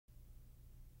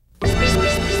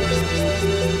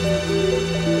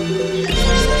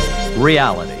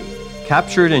reality,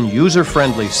 captured in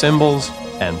user-friendly symbols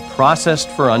and processed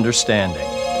for understanding.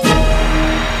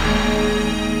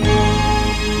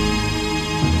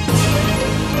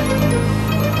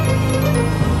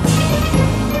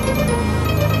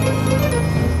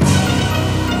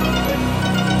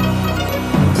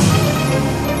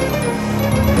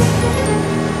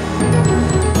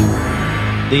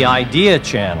 The Idea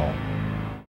Channel.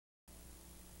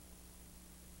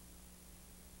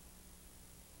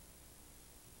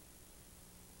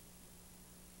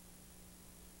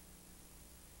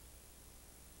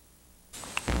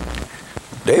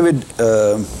 David,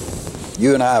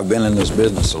 you and I have been in this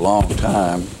business a long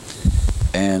time,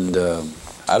 and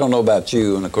I don't know about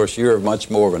you, and of course you're much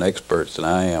more of an expert than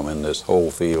I am in this whole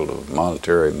field of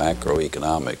monetary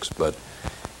macroeconomics, but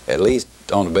at least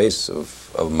on the basis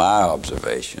of my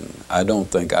observation, I don't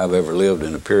think I've ever lived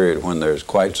in a period when there's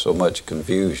quite so much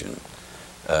confusion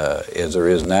as there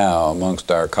is now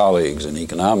amongst our colleagues in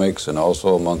economics and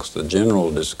also amongst the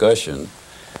general discussion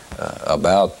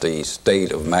about the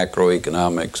state of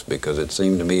macroeconomics, because it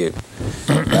seemed to me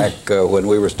back when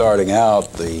we were starting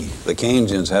out, the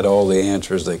Keynesians had all the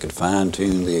answers. They could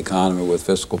fine-tune the economy with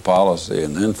fiscal policy,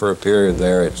 and then for a period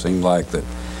there it seemed like that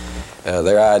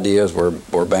their ideas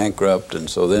were bankrupt, and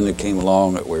so then it came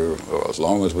along that as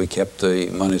long as we kept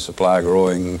the money supply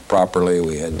growing properly,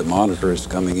 we had the monitors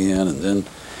coming in, and then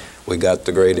we got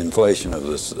the great inflation of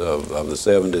the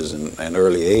 70s and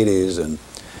early 80s, and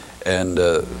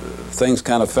things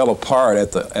kind of fell apart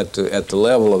at the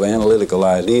level of analytical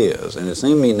ideas. And it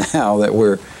seems to me now that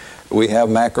we have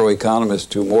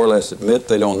macroeconomists who more or less admit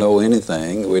they don't know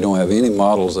anything. We don't have any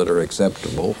models that are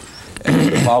acceptable.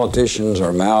 And the politicians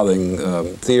are mouthing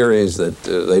theories that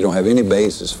they don't have any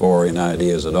basis for in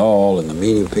ideas at all, and the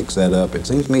media picks that up. It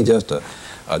seems to me just a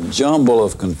jumble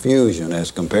of confusion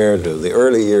as compared to the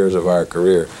early years of our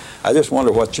career. I just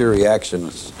wonder what your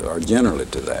reactions are generally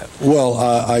to that. Well,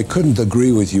 I couldn't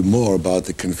agree with you more about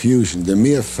the confusion. The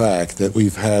mere fact that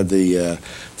we've had the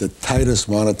tightest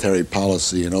monetary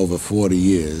policy in over 40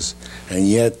 years, and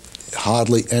yet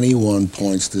hardly anyone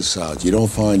points this out. You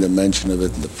don't find a mention of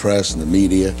it in the press and the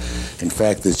media. In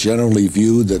fact, it's generally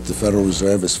viewed that the Federal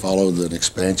Reserve has followed an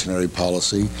expansionary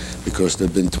policy because there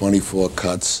have been 24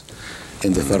 cuts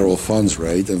in the federal funds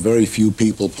rate, and very few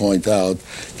people point out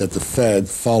that the Fed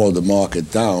followed the market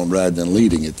down rather than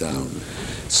leading it down.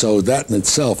 So that in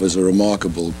itself is a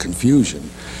remarkable confusion.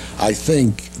 I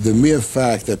think the mere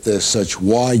fact that there's such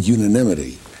wide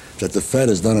unanimity that the Fed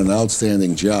has done an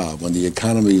outstanding job when the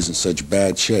economy is in such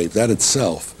bad shape, that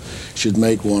itself should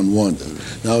make one wonder.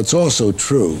 Now, it's also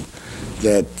true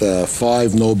that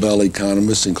 5 Nobel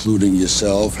economists, including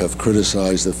yourself, have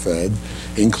criticized the Fed,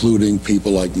 including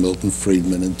people like Milton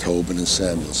Friedman and Tobin and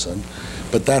Samuelson.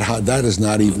 But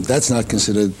that's not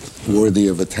considered worthy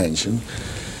of attention.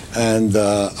 And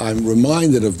I'm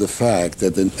reminded of the fact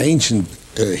that in ancient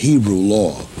Hebrew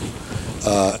law,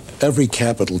 every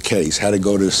capital case had to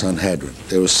go to the Sanhedrin.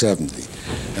 There were 70.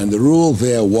 And the rule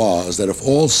there was that if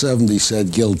all 70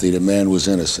 said guilty, the man was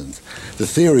innocent. The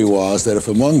theory was that if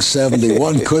among 70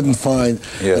 one couldn't find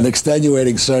an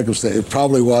extenuating circumstance, it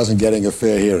probably wasn't getting a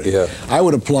fair hearing. I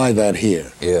would apply that here.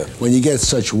 When you get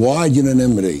such wide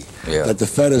unanimity that the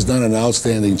Fed has done an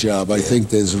outstanding job, I think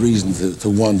there's reason to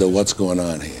wonder what's going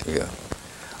on here.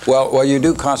 Well, you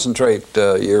do concentrate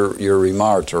your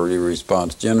remarks or your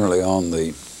response generally on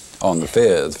the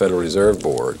Fed, the Federal Reserve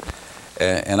Board,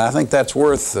 and I think that's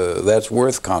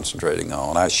worth concentrating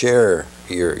on. I share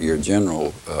your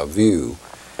general view,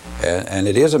 and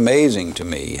it is amazing to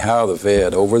me how the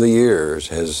Fed over the years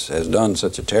has done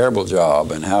such a terrible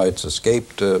job, and how it's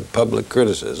escaped public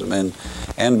criticism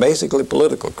and basically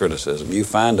political criticism. You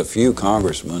find a few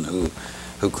congressmen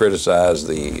who criticize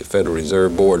the Federal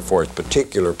Reserve Board for its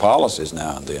particular policies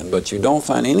now and then, but you don't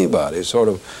find anybody sort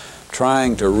of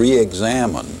trying to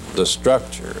re-examine the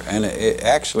structure. And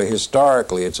actually,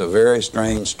 historically, it's a very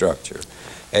strange structure.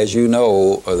 As you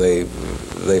know,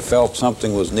 they felt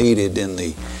something was needed in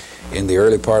the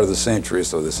early part of the century,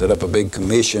 so they set up a big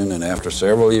commission, and after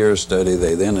several years' study,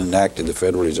 they then enacted the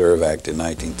Federal Reserve Act in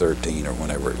 1913 or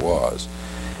whenever it was.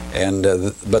 And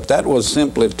but that was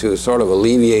simply to sort of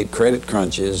alleviate credit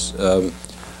crunches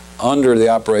under the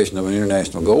operation of an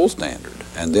international gold standard.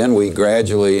 And then we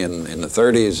gradually, in the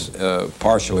 30s,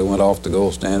 partially went off the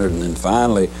gold standard, and then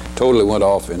finally totally went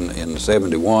off in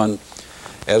 71.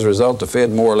 As a result, the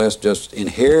Fed more or less just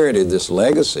inherited this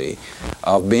legacy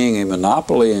of being a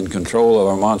monopoly in control of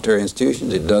our monetary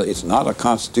institutions. It's not a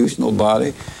constitutional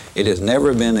body. It has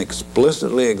never been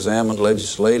explicitly examined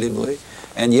legislatively.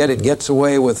 And yet it gets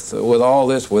away with all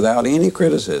this without any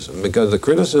criticism, because the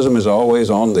criticism is always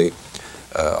on the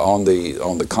on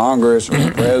the Congress or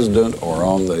the President or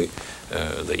on the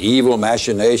evil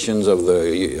machinations of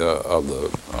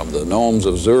the gnomes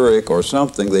of Zurich or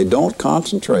something. They don't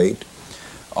concentrate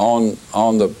on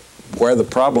where the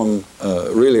problem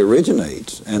really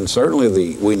originates. And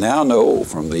certainly we now know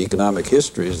from the economic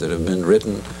histories that have been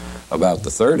written about the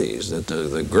 30s that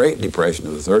the Great Depression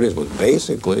of the 30s was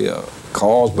basically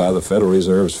caused by the Federal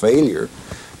Reserve's failure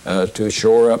to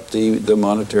shore up the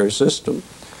monetary system.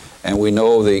 And we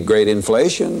know the great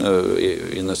inflation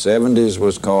in the 70s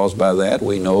was caused by that.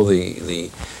 We know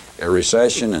the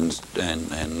recession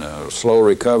and slow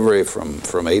recovery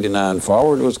from 89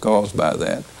 forward was caused by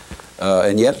that.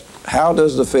 And yet, how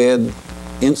does the Fed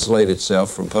insulate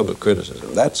itself from public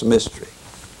criticism? That's a mystery.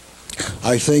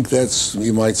 I think that's,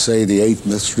 you might say, the eighth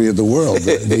mystery of the world.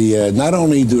 Not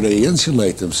only do they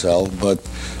insulate themselves, but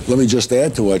let me just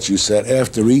add to what you said,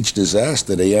 after each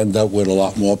disaster, they end up with a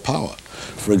lot more power.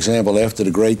 For example, after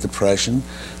the Great Depression,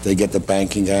 they get the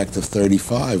Banking Act of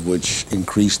 '35, which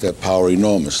increased their power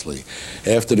enormously.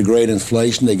 After the Great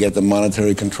Inflation, they get the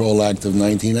Monetary Control Act of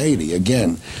 1980,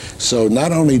 again. So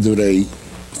not only do they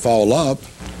foul up,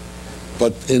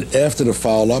 but after the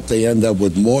foul up, they end up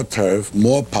with more turf,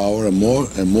 more power, and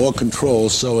more control,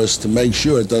 so as to make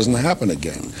sure it doesn't happen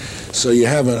again. So you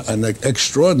have an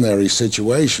extraordinary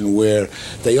situation where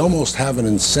they almost have an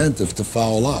incentive to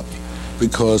foul up,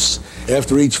 because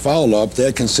after each foul up,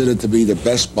 they're considered to be the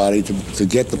best body to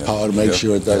get the power to make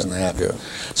sure it doesn't happen.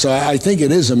 So I think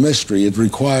it is a mystery. It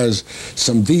requires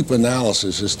some deep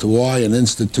analysis as to why an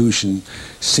institution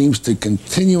seems to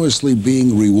continuously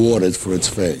being rewarded for its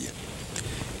failure.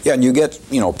 Yeah, and you get,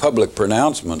 public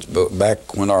pronouncements. But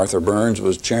back when Arthur Burns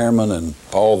was chairman and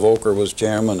Paul Volcker was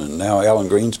chairman and now Alan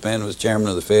Greenspan was chairman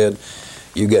of the Fed,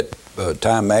 you get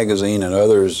Time Magazine and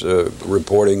others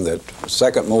reporting that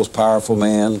second most powerful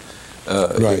man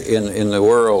in the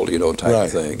world, type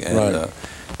of thing. And,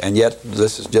 and yet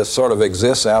this is just sort of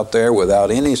exists out there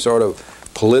without any sort of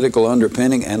political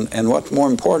underpinning, and what's more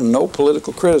important, no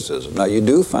political criticism. Now you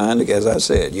do find, as I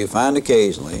said, you find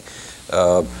occasionally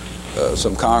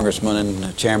some congressmen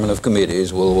and chairmen of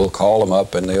committees will call them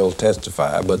up and they'll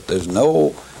testify, but there's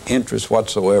no interest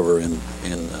whatsoever in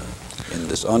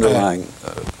this underlying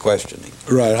questioning.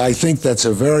 Right. I think that's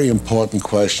a very important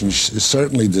question,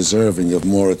 certainly deserving of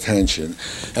more attention.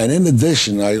 And in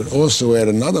addition, I would also add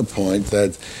another point,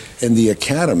 that in the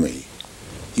academy,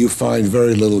 you find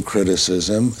very little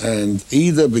criticism, and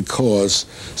either because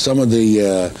some of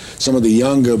the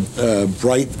younger,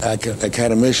 bright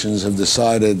academicians have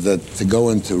decided that to go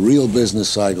into real business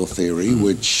cycle theory,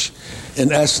 which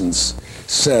in essence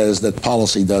says that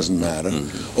policy doesn't matter,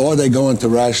 or they go into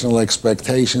rational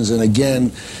expectations, and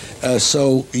again,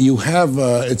 so you have,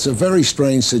 it's a very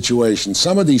strange situation.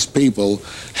 Some of these people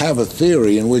have a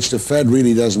theory in which the Fed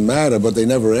really doesn't matter, but they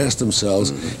never ask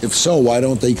themselves, if so, why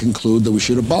don't they conclude that we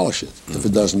should abolish it if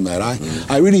it doesn't matter?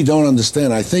 I really don't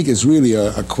understand. I think it's really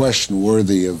a question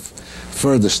worthy of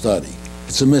further study.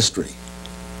 It's a mystery.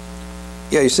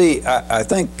 Yeah, you see, I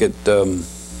think it, you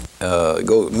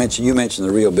mentioned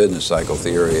the real business cycle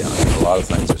theory, and a lot of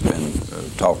things that's been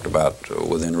talked about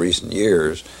within recent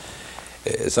years.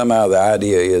 Somehow the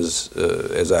idea is,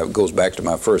 goes back to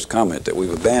my first comment, that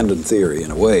we've abandoned theory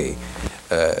in a way.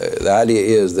 The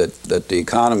idea is that the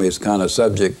economy is kind of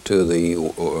subject to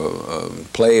the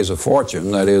plays of fortune.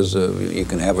 That is, you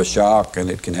can have a shock and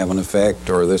it can have an effect,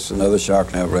 or another shock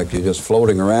can have an effect. You're just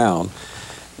floating around.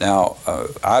 Now,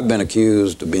 I've been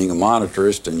accused of being a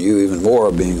monetarist, and you even more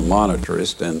of being a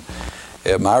monetarist, and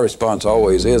my response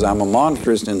always is, I'm a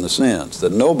monetarist in the sense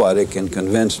that nobody can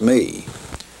convince me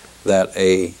that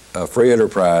a free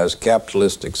enterprise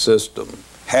capitalistic system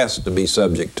has to be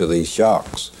subject to these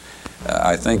shocks.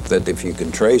 I think that if you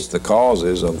can trace the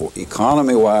causes of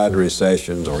economy-wide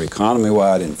recessions or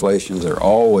economy-wide inflations, they're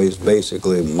always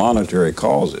basically monetary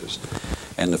causes.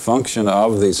 And the function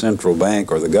of the central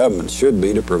bank or the government should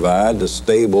be to provide a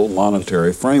stable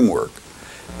monetary framework,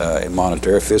 a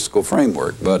monetary fiscal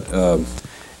framework. But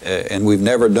and we've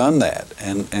never done that,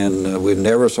 and we've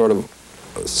never sort of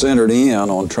centered in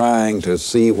on trying to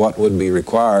see what would be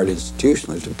required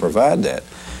institutionally to provide that.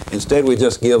 Instead, we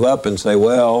just give up and say,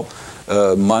 well,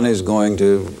 money's going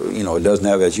to, it doesn't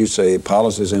have, as you say,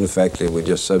 policy's ineffective, we're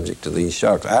just subject to these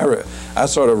shocks. I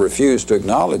sort of refuse to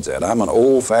acknowledge that. I'm an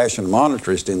old-fashioned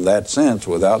monetarist in that sense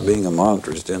without being a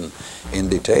monetarist in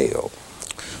detail.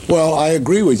 Well, I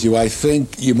agree with you. I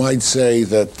think you might say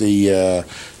that the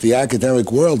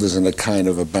academic world is in a kind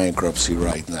of a bankruptcy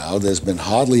right now. There's been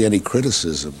hardly any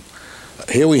criticism.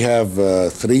 Here we have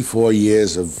 3-4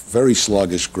 years of very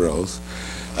sluggish growth.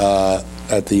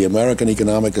 at the American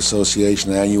Economic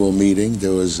Association annual meeting,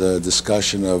 there was a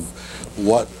discussion of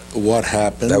what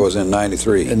happened. That was in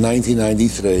 93. In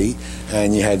 1993,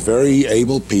 and you had very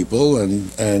able people,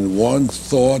 and one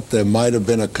thought there might have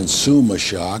been a consumer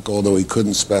shock, although he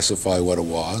couldn't specify what it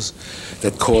was,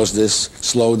 that caused this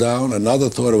slowdown. Another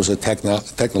thought it was a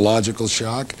technological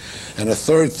shock, and a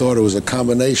third thought it was a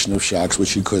combination of shocks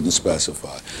which he couldn't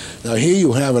specify. Now here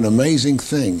you have an amazing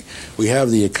thing. We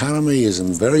have the economy is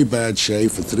in very bad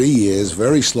shape for 3 years,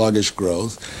 very sluggish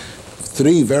growth,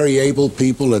 3 very able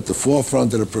people at the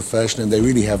forefront of the profession, and they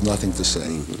really have nothing to say.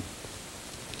 Mm-hmm.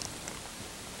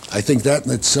 I think that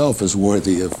in itself is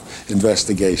worthy of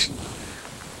investigation.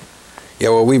 Yeah,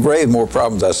 well, we've raised more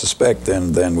problems, I suspect,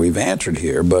 than we've answered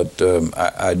here, but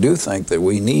I do think that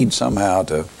we need somehow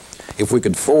to, if we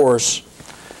could force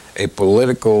a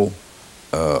political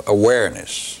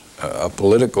awareness, a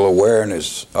political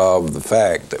awareness of the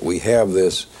fact that we have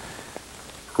this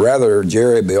rather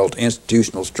jerry-built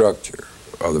institutional structure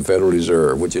of the Federal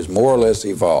Reserve, which is more or less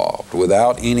evolved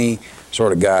without any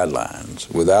sort of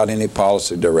guidelines, without any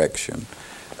policy direction.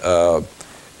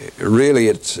 Really,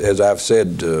 it's, as I've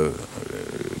said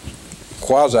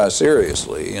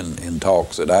quasi-seriously in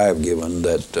talks that I have given,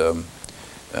 that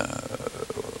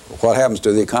what happens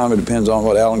to the economy depends on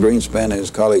what Alan Greenspan and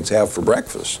his colleagues have for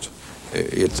breakfast.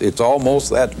 It's almost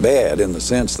that bad in the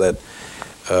sense that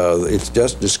it's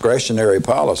just discretionary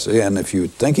policy, and if you're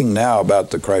thinking now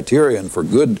about the criterion for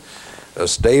good,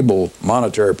 stable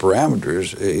monetary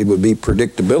parameters, it would be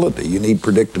predictability. You need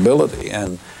predictability,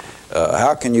 and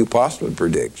how can you possibly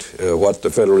predict what the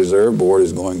Federal Reserve Board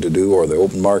is going to do or the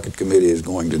Open Market Committee is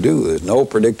going to do? There's no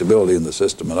predictability in the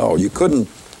system at all. You couldn't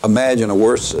imagine a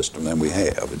worse system than we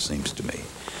have, it seems to me.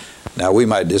 Now, we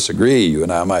might disagree, you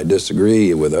and I might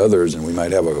disagree with others, and we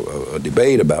might have a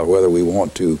debate about whether we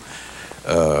want to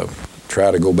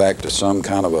try to go back to some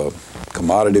kind of a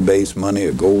commodity-based money,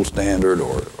 a gold standard,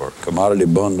 or commodity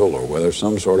bundle, or whether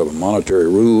some sort of a monetary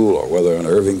rule, or whether an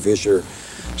Irving Fisher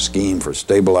scheme for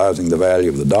stabilizing the value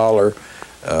of the dollar.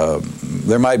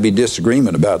 There might be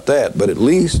disagreement about that, but at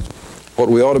least what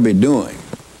we ought to be doing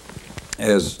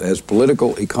as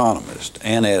political economists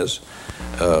and as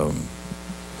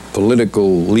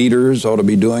political leaders ought to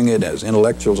be doing it, as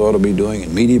intellectuals ought to be doing it,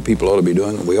 media people ought to be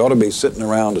doing it. We ought to be sitting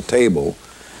around a table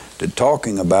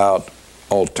talking about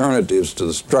alternatives to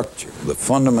the structure, the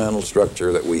fundamental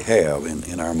structure that we have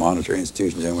in our monetary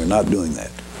institutions, and we're not doing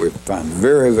that. We find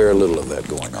very, very little of that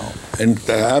going on. And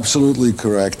absolutely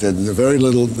correct, and very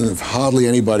little, hardly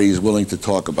anybody is willing to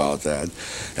talk about that.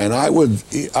 And I would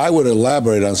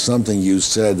elaborate on something you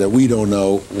said, that we don't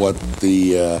know what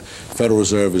the Federal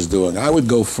Reserve is doing. I would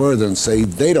go further and say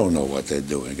they don't know what they're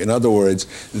doing. In other words,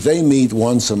 they meet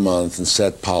once a month and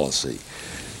set policy.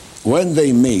 When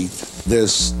they meet,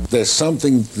 there's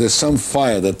some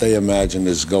fire that they imagine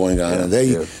is going on, and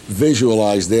they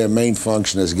visualize their main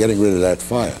function as getting rid of that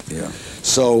fire. Yeah.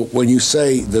 So when you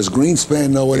say, does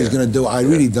Greenspan know what he's going to do? I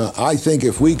really don't. I think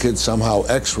if we could somehow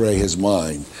x-ray his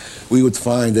mind, we would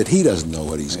find that he doesn't know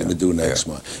what he's going to do next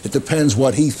month. It depends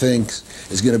what he thinks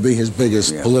is going to be his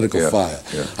biggest political fire.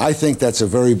 I think that's a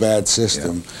very bad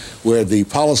system where the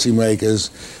policymakers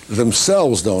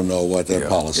themselves don't know what their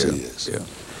policy is.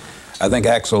 I think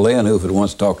Axel Leonhoff had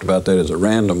once talked about that as a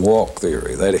random walk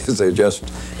theory. That is, they're just,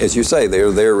 as you say,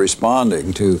 they're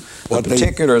responding to the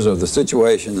particulars of the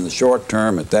situation in the short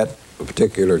term at that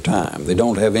particular time. They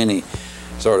don't have any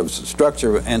sort of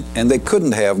structure, and they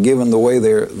couldn't have, given the way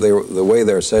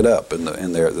they're set up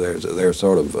and their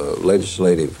sort of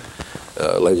legislative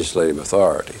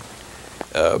authority.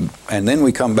 And then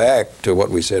we come back to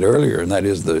what we said earlier, and that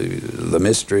is the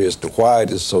mystery as to why it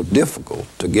is so difficult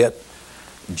to get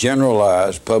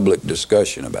generalized public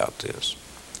discussion about this.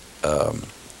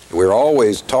 We're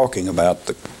always talking about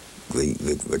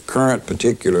the current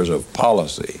particulars of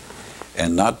policy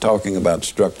and not talking about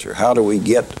structure. How do we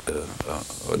get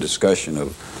a discussion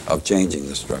of changing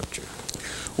the structure?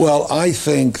 Well, I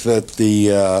think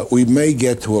that we may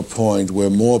get to a point where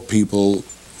more people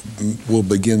will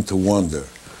begin to wonder.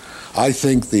 I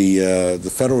think the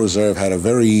Federal Reserve had a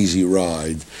very easy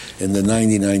ride in the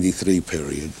 1993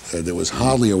 period. There was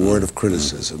hardly a word of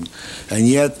criticism, and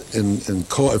yet,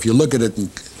 if you look at it,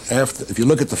 if you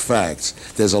look at the facts,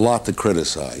 there's a lot to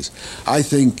criticize. I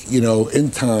think, in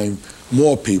time,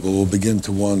 more people will begin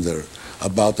to wonder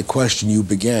about the question you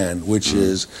began, which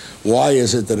is, why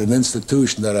is it that an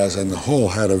institution that as a whole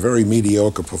had a very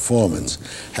mediocre performance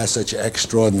has such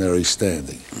extraordinary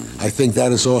standing? I think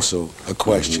that is also a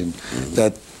question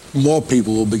that more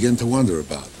people will begin to wonder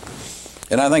about.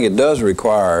 And I think it does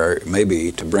require,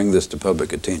 maybe to bring this to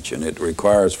public attention, it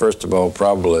requires, first of all,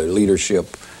 probably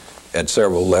leadership at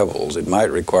several levels. It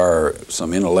might require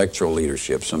some intellectual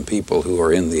leadership, some people who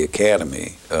are in the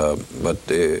academy,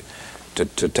 to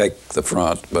take the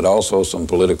front, but also some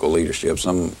political leadership,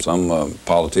 some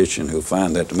politician who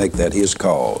find that to make that his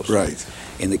cause. Right.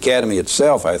 In the academy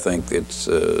itself, I think it's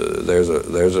I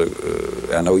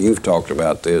know you've talked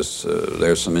about this.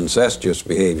 There's some incestuous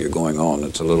behavior going on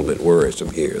that's a little bit worrisome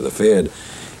here. The Fed,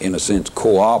 in a sense,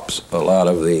 co-opts a lot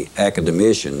of the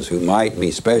academicians who might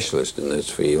be specialists in this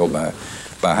field by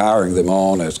hiring them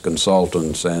on as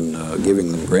consultants and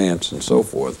giving them grants and so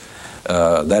forth.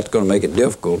 That's going to make it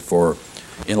difficult for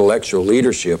intellectual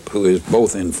leadership who is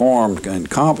both informed and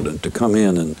competent to come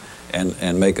in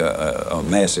and make a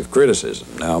massive criticism.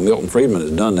 Now, Milton Friedman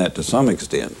has done that to some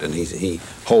extent, and he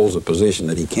holds a position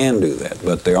that he can do that,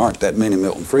 but there aren't that many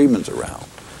Milton Friedmans around.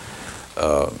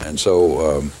 And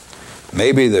so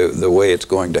maybe the way it's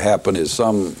going to happen is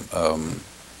some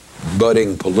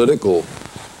budding political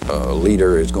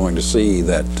leader is going to see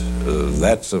that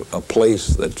that's a place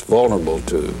that's vulnerable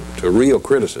to real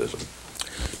criticism.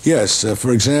 Yes,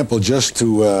 for example, just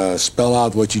to spell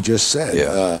out what you just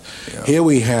said, here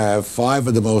we have 5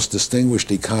 of the most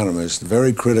distinguished economists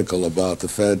very critical about the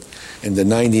Fed in the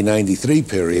 90-93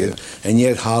 period, and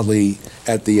yet hardly,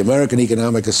 at the American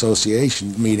Economic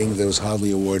Association meeting, there was hardly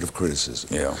a word of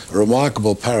criticism. A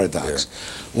remarkable paradox.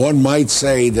 One might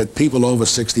say that people over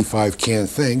 65 can't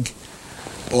think,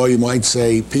 or you might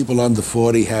say people under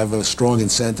 40 have a strong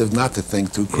incentive not to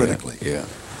think too critically.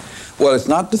 Well, it's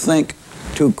not to think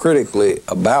too critically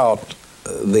about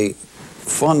the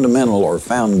fundamental or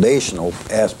foundational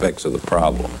aspects of the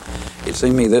problem. It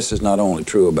seems to me this is not only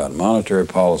true about monetary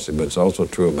policy, but it's also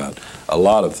true about a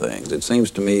lot of things. It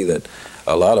seems to me that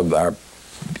a lot of our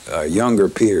younger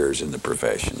peers in the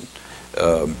profession,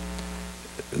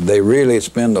 they really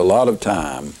spend a lot of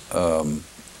time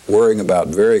worrying about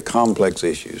very complex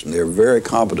issues, and they're very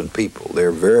competent people.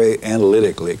 They're very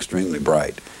analytically extremely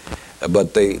bright.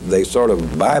 But they sort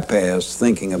of bypass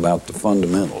thinking about the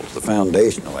fundamentals, the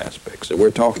foundational aspects. So we're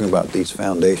talking about these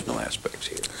foundational aspects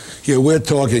here. Yeah, we're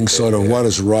talking sort of what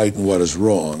is right and what is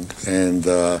wrong. And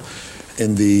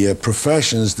in the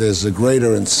professions, there's a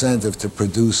greater incentive to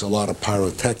produce a lot of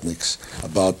pyrotechnics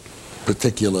about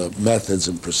particular methods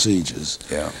and procedures.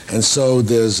 And so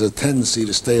there's a tendency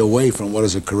to stay away from what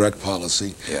is a correct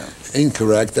policy,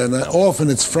 incorrect, and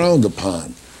often it's frowned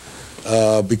upon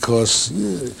because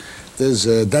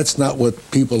that's not what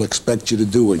people expect you to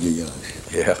do when you're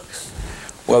young.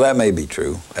 Well, that may be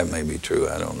true. That may be true.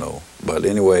 I don't know. But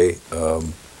anyway,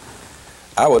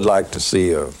 I would like to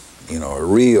see a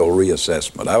real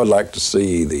reassessment. I would like to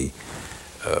see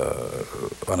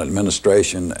an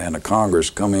administration and a Congress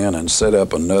come in and set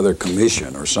up another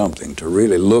commission or something to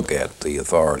really look at the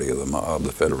authority of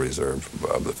the Federal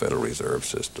Reserve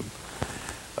System.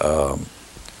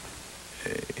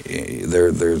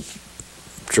 There's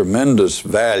tremendous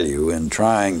value in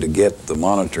trying to get the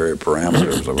monetary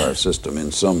parameters of our system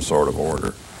in some sort of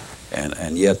order,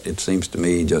 and yet it seems to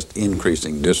me just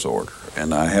increasing disorder.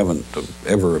 And I haven't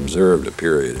ever observed a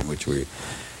period in which the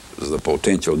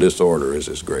potential disorder is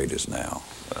as great as now.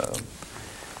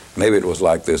 Maybe it was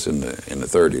like this in the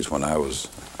 30s when I was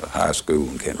in high school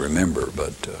and can't remember,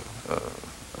 but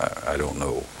I don't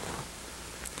know.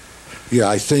 Yeah,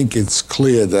 I think it's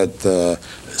clear that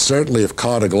certainly if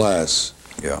Carter Glass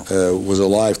was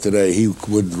alive today, he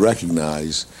would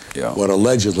recognize what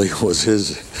allegedly was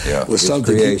his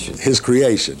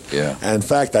creation. And in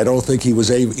fact, I don't think he was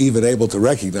even able to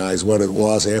recognize what it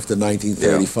was after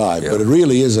 1935. But it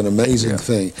really is an amazing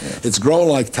thing. It's grown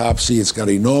like Topsy. It's got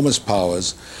enormous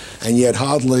powers, and yet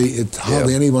hardly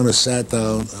anyone has sat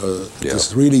down to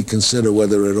really consider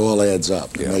whether it all adds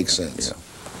up. It makes sense.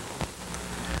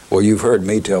 Well, you've heard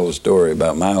me tell the story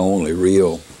about my only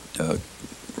real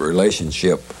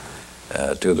relationship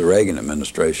to the Reagan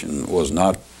administration was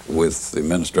not with the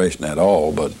administration at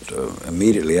all, but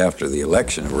immediately after the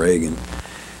election of Reagan,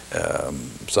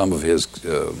 some of his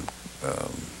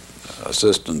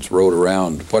assistants wrote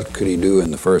around what could he do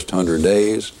in the first 100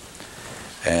 days,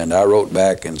 and I wrote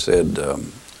back and said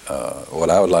what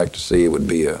I would like to see would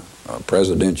be a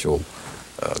presidential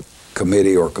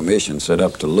committee or commission set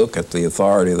up to look at the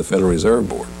authority of the Federal Reserve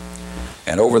Board.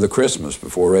 And over the Christmas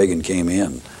before Reagan came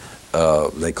in,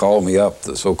 they called me up,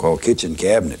 the so-called kitchen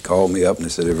cabinet called me up and they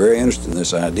said, they're very interested in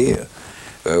this idea.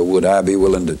 Would I be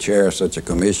willing to chair such a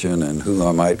commission and who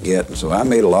I might get? And so I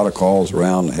made a lot of calls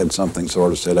around and had something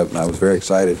sort of set up, and I was very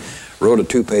excited. Wrote a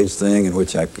 2-page thing in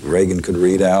which Reagan could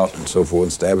read out and so forth,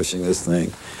 establishing this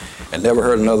thing, and never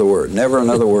heard another word, never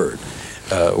another word.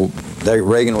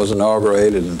 Reagan was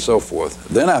inaugurated and so forth.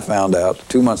 Then I found out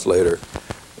 2 months later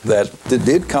that it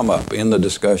did come up in the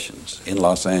discussions in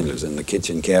Los Angeles in the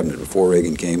kitchen cabinet before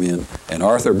Reagan came in, and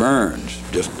Arthur Burns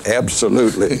just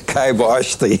absolutely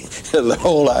kiboshed the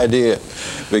whole idea,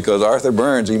 because Arthur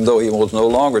Burns, even though he was no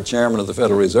longer chairman of the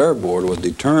Federal Reserve Board, was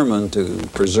determined to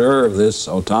preserve this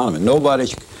autonomy. It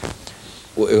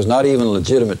was not even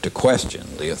legitimate to question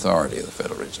the authority of the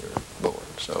Federal Reserve Board.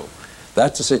 So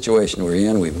that's the situation we're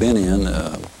in, we've been in.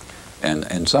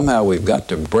 And somehow we've got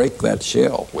to break that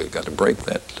shell. We've got to break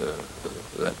that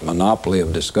monopoly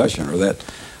of discussion, or that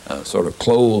sort of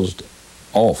closed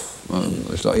off.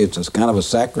 It's a kind of a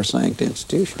sacrosanct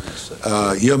institution.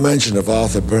 Your mention of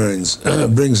Arthur Burns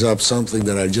brings up something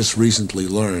that I just recently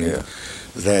learned. Yeah.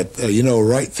 That, you know,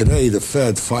 right today the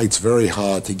Fed fights very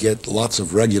hard to get lots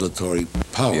of regulatory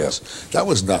powers. Yeah. That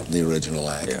was not in the original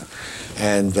act. Yeah.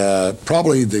 And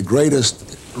probably the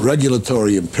greatest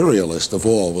regulatory imperialist of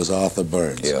all was Arthur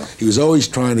Burns. Yeah. He was always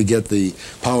trying to get the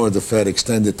power of the Fed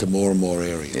extended to more and more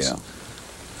areas. Yeah.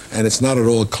 And it's not at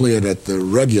all clear that the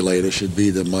regulator should be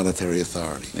the monetary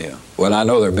authority. Yeah. Well, I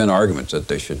know there have been arguments that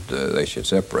they should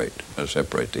separate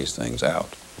these things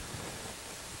out.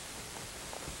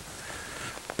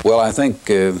 Well, I think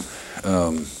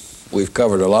we've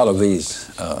covered a lot of these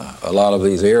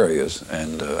areas,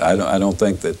 and I don't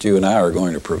think that you and I are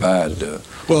going to provide.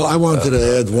 Well, I wanted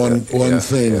to add one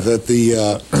thing, that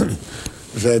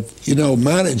that, you know,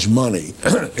 managed money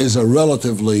is a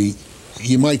relatively,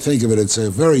 you might think of it, it's a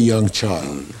very young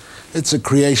child. It's a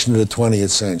creation of the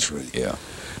 20th century. Yeah.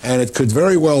 And it could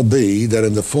very well be that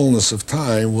in the fullness of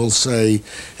time we'll say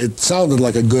it sounded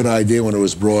like a good idea when it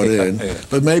was brought in,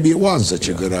 but maybe it wasn't such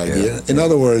a good idea. In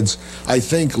other words, I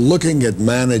think looking at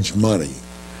managed money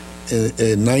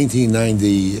in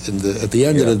 1990, at the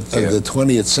end of the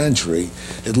 20th century,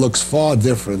 it looks far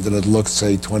different than it looked,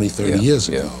 say, 20, 30 years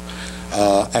ago.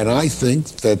 And I think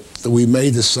that we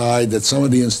may decide that some of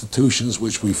the institutions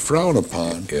which we frown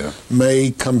upon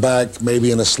may come back maybe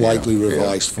in a slightly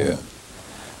revised form.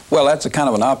 Well, that's a kind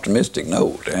of an optimistic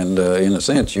note, and in a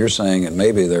sense you're saying that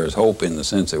maybe there's hope in the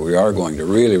sense that we are going to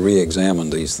really re-examine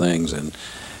these things and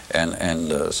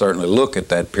certainly look at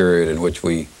that period in which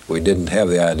we didn't have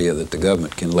the idea that the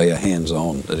government can lay a hands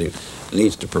on, that it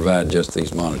needs to provide just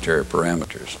these monetary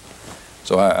parameters.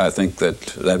 So I think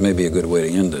that may be a good way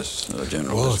to end this general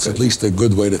discussion. Well, it's at least a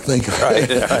good way to think about it.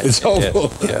 Right. It's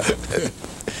hopeful. Yeah.